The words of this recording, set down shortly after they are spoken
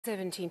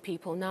17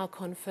 people now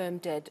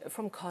confirmed dead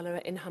from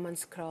cholera in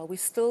Hammanskraal. We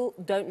still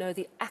don't know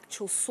the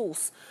actual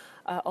source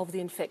of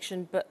the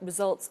infection, but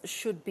results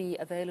should be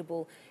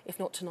available, if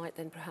not tonight,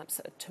 then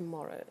perhaps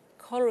tomorrow.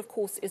 Cholera, of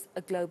course, is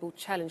a global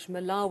challenge.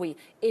 Malawi,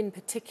 in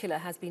particular,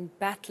 has been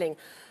battling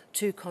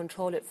to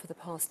control it for the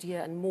past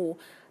year and more.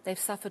 They've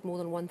suffered more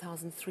than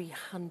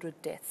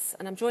 1,300 deaths.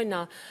 And I'm joined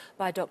now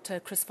by Dr.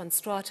 Chris van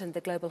Straten,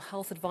 the Global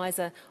Health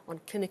Advisor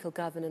on Clinical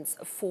Governance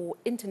for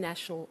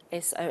International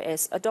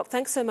SOS. Doc,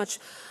 thanks so much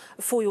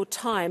for your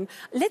time.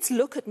 Let's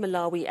look at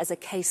Malawi as a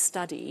case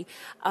study.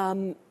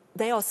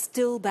 They are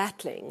still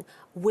battling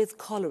with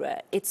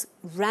cholera. It's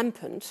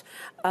rampant,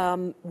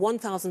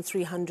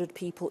 1,300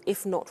 people,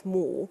 if not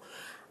more.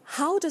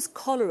 How does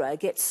cholera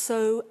get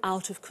so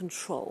out of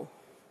control?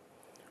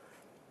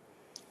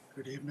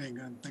 Good evening,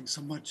 and thanks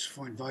so much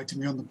for inviting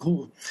me on the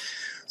call.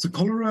 So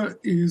cholera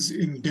is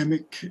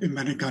endemic in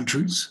many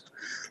countries,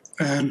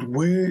 and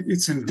where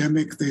it's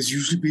endemic, there's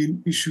usually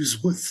been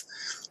issues with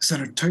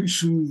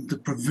sanitation, the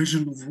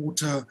provision of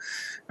water,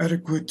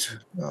 adequate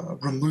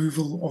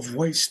removal of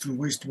waste and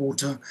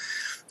wastewater,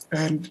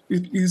 and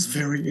it is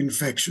very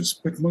infectious,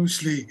 but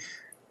mostly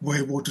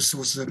where water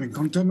sources have been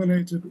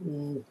contaminated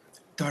or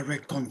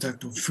direct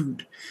contact of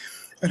food.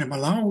 And in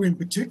Malawi in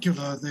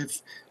particular, they've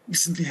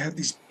recently had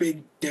these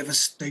big,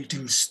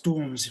 devastating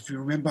storms. If you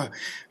remember,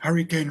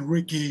 Hurricane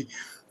Ricky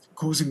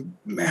causing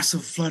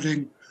massive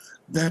flooding,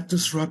 that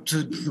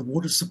disrupted the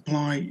water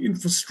supply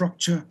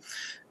infrastructure,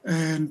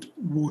 and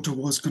water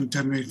was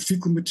contaminated,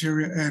 fecal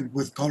material and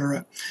with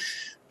cholera.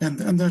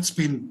 And that's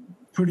been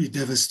pretty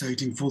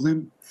devastating for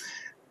them.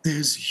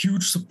 There's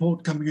huge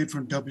support coming in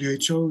from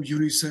WHO,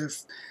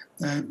 UNICEF,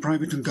 and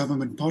private and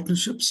government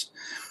partnerships.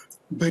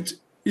 But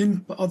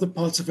in other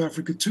parts of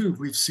Africa too,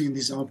 we've seen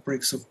these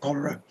outbreaks of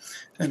cholera.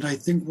 And I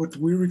think what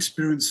we're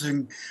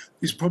experiencing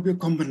is probably a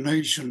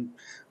combination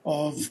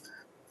of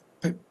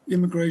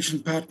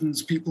immigration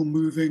patterns, people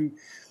moving.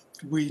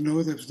 We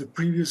know that the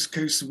previous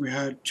case that we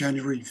had,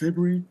 January,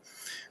 February,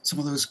 some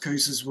of those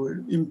cases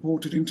were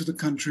imported into the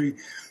country,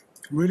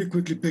 really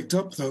quickly picked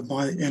up though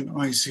by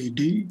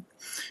NICD,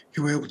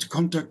 who were able to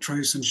contact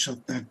trace and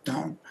shut that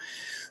down.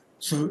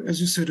 So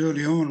as you said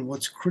early on,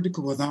 what's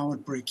critical with our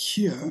outbreak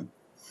here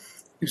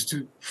is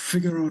to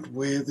figure out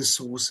where the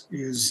source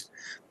is,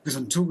 because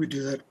until we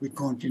do that, we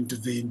can't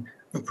intervene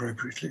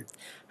appropriately.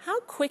 How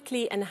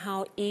quickly and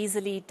how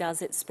easily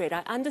does it spread? I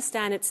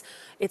understand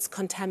it's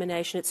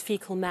contamination, it's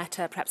fecal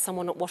matter, perhaps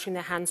someone not washing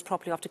their hands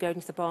properly after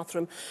going to the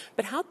bathroom,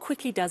 but how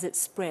quickly does it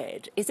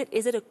spread? Is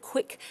it a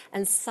quick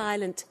and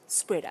silent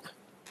spreader?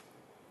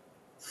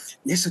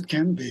 Yes, it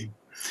can be.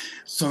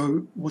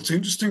 So what's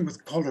interesting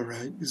with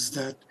cholera is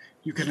that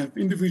you can have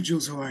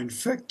individuals who are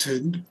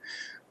infected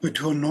but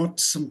who are not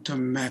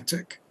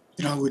symptomatic.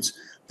 In other words,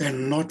 they're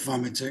not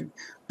vomiting,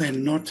 they're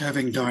not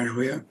having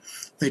diarrhea,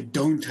 they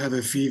don't have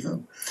a fever.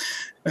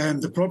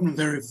 And the problem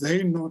there, if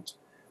they're not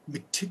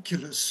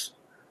meticulous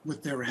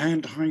with their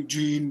hand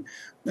hygiene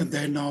and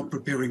they're now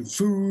preparing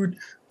food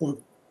or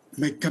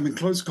come in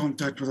close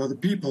contact with other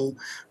people,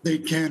 they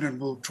can and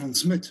will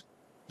transmit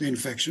the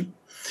infection.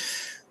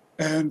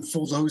 And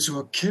for those who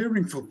are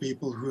caring for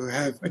people who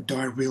have a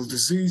diarrheal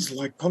disease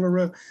like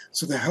cholera,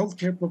 so the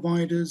healthcare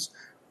providers,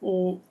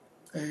 or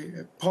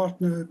a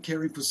partner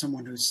caring for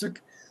someone who's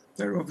sick,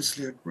 they're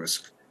obviously at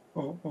risk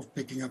of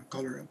picking up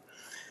cholera.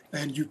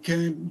 And you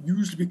can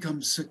usually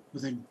become sick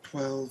within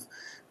 12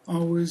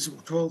 hours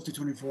or 12 to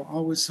 24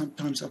 hours,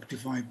 sometimes up to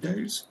 5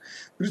 days.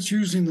 But it's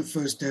usually in the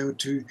first day or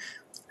two,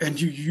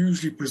 and you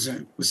usually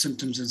present with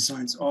symptoms and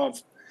signs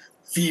of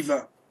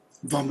fever,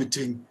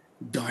 vomiting,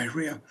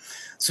 diarrhea.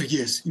 So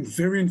yes,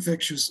 very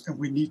infectious, and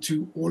we need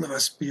to, all of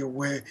us, be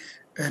aware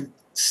and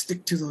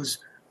stick to those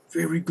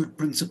very good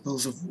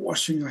principles of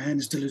washing your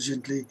hands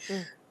diligently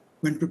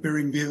when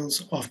preparing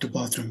meals, after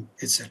bathroom,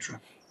 etc.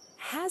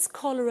 Has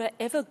cholera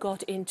ever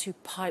got into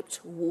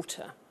piped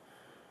water?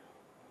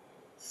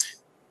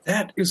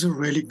 That is a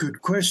really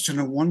good question,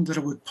 and one that I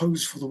would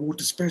pose for the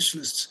water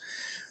specialists.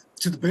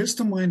 To the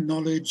best of my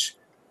knowledge,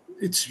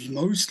 it's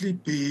mostly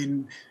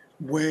been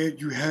where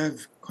you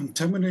have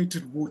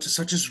contaminated water,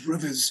 such as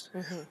rivers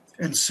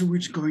and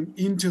sewage going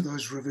into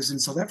those rivers. In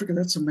South Africa,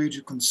 that's a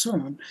major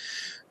concern,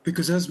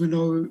 because as we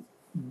know,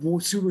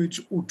 sewage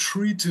or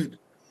treated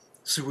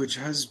sewage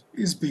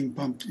is being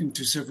pumped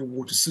into several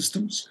water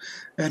systems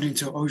and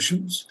into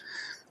oceans.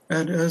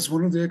 And as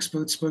one of the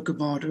experts spoke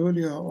about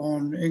earlier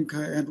on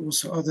eNCA and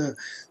also other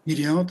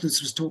media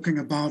outlets was talking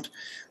about,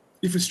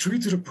 if it's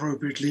treated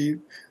appropriately,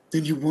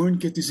 then you won't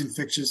get these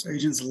infectious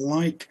agents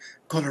like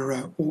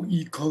cholera or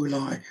E.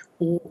 coli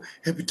or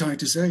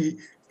hepatitis A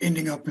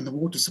ending up in the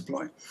water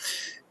supply.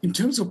 In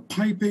terms of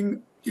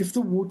piping, if the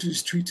water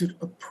is treated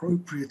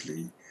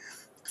appropriately,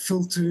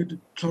 filtered,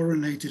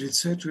 chlorinated,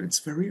 etc., it's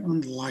very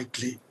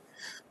unlikely.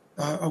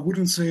 I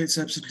wouldn't say it's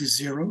absolutely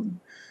zero,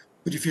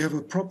 but if you have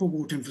a proper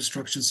water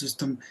infrastructure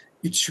system,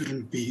 it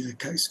shouldn't be the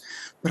case.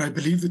 But I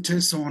believe the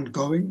tests are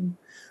ongoing.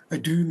 I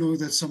do know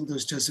that some of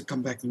those tests have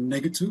come back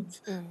negative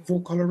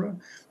for cholera,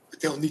 but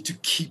they'll need to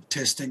keep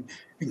testing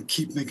and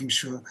keep making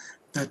sure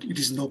that it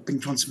is not being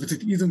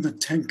transmitted either in the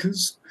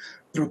tankers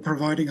that are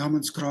providing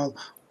Hammanskraal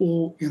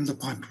or in the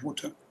piped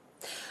water.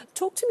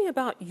 Talk to me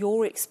about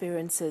your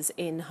experiences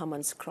in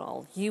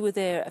Hammanskraal. You were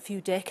there a few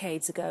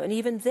decades ago, and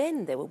even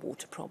then there were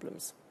water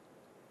problems.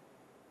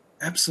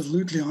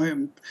 Absolutely.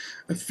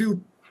 I feel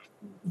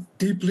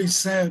deeply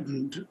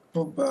saddened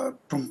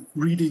from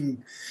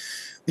reading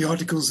the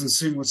articles and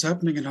seeing what's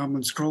happening in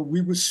Hammanskraal.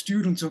 We were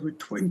students over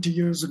 20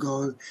 years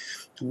ago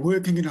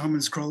working in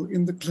Hammanskraal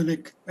in the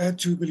clinic at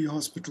Jubilee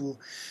Hospital.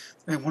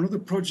 And one of the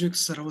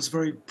projects that I was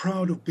very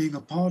proud of being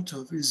a part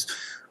of is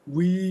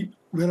we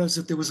realized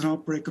that there was an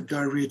outbreak of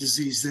diarrhea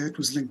disease there. It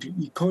was linked to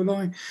E.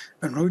 coli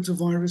and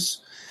rotavirus.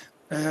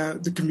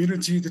 The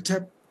community, the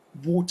tap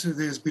water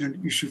there has been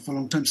an issue for a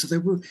long time. So they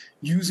were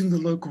using the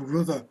local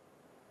river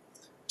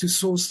to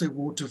source their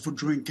water for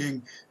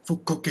drinking, for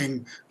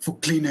cooking, for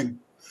cleaning.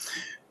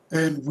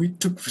 And we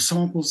took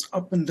samples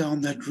up and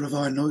down that river,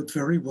 I know it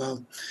very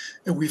well,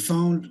 and we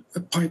found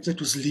a pipe that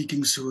was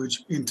leaking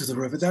sewage into the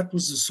river. That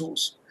was the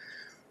source.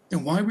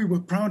 And why we were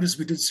proud is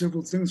we did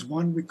several things.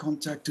 One, we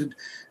contacted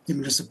the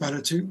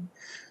municipality.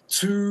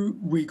 Two,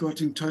 we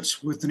got in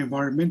touch with an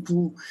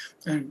environmental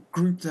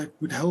group that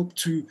would help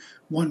to,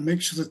 one,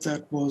 make sure that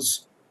that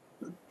was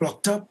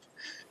blocked up.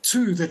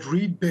 Two, that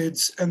reed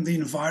beds and the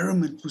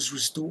environment was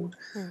restored.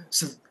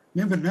 So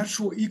remember,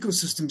 natural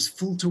ecosystems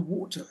filter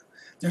water.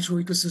 Natural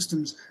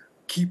ecosystems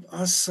keep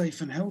us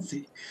safe and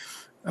healthy.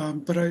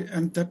 And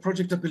that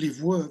project, I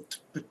believe, worked,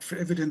 but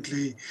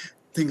evidently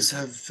things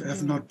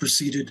have not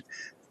proceeded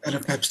and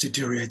have perhaps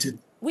deteriorated.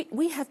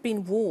 We have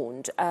been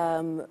warned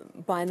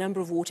by a number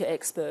of water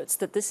experts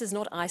that this is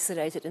not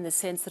isolated in the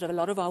sense that a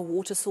lot of our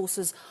water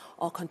sources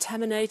are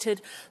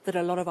contaminated, that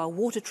a lot of our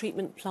water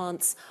treatment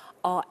plants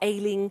are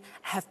ailing,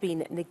 have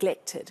been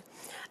neglected.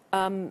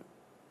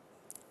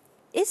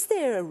 Is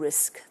there a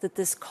risk that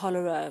this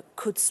cholera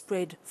could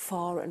spread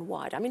far and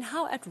wide? I mean,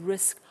 how at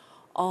risk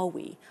are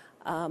we?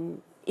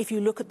 If you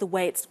look at the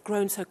way it's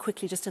grown so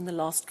quickly just in the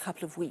last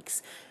couple of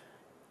weeks,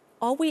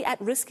 are we at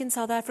risk in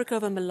South Africa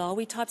of a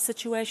Malawi type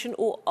situation,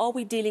 or are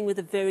we dealing with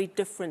a very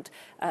different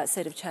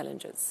set of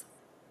challenges?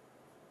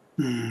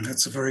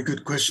 That's a very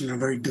good question, a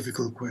very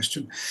difficult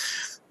question.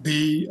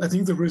 I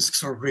think the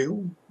risks are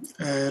real,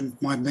 and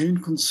my main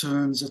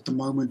concerns at the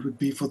moment would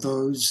be for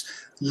those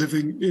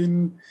living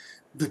in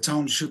the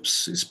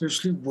townships,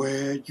 especially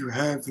where you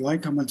have,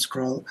 like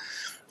Hammanskraal,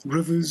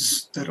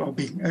 rivers that are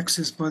being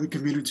accessed by the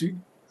community,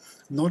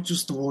 not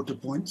just the water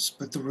points,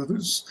 but the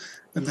rivers,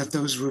 and that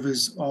those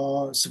rivers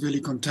are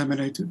severely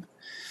contaminated.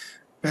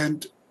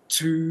 And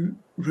to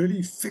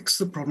really fix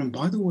the problem,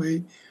 by the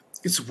way,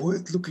 it's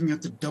worth looking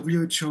at the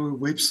WHO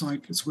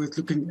website, it's worth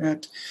looking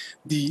at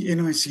the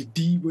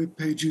NICD web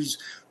pages,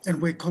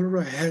 and where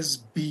cholera has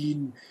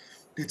been,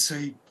 let's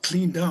say,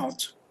 cleaned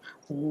out,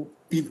 or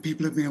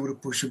people have been able to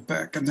push it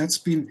back. And that's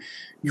been,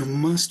 you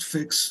must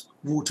fix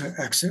water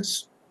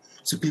access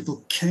so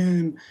people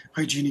can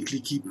hygienically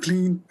keep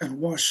clean and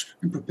wash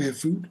and prepare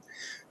food.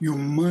 You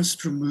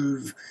must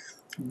remove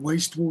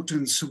wastewater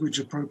and sewage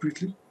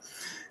appropriately.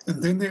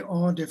 And then there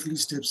are definitely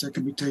steps that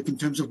can be taken in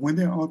terms of when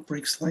there are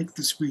outbreaks like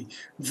this, we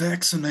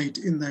vaccinate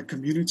in that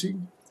community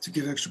to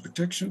give extra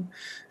protection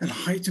and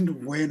heightened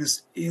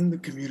awareness in the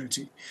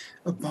community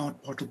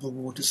about potable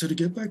water. So to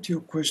get back to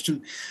your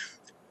question,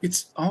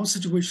 our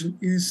situation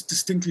is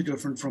distinctly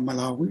different from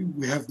Malawi.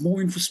 We have more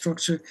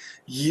infrastructure.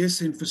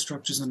 Yes,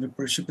 infrastructure is under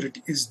pressure, but it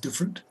is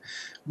different.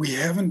 We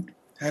haven't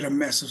had a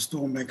massive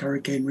storm like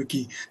Hurricane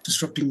Ricky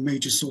disrupting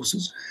major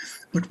sources,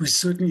 but we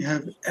certainly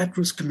have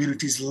at-risk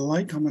communities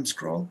like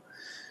Hammanskraal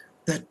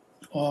that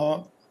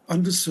are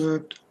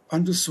underserved,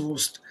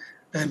 undersourced,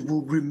 and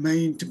will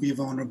remain to be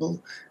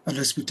vulnerable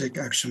unless we take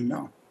action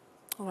now.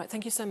 All right,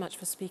 thank you so much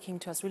for speaking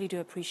to us. Really do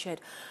appreciate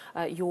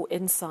your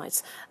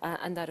insights.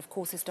 And that, of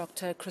course, is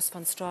Dr. Chris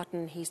van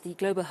Straten. He's the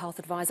Global Health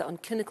Advisor on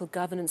Clinical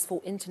Governance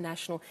for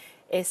International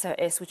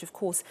SOS, which, of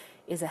course,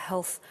 is a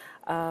health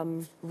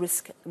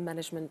risk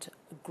management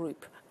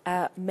group.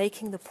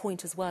 Making the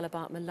point as well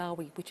about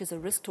Malawi, which is a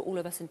risk to all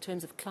of us in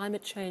terms of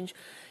climate change.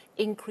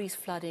 Increased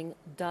flooding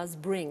does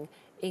bring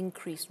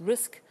increased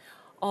risk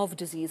of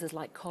diseases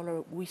like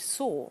cholera. We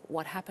saw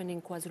what happened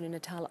in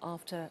KwaZulu-Natal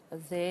after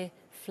their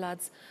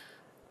floods.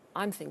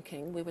 I'm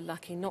thinking we were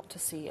lucky not to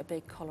see a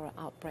big cholera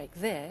outbreak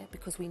there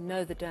because we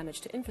know the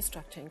damage to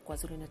infrastructure in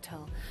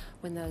KwaZulu-Natal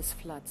when those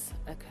floods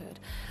occurred.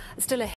 Still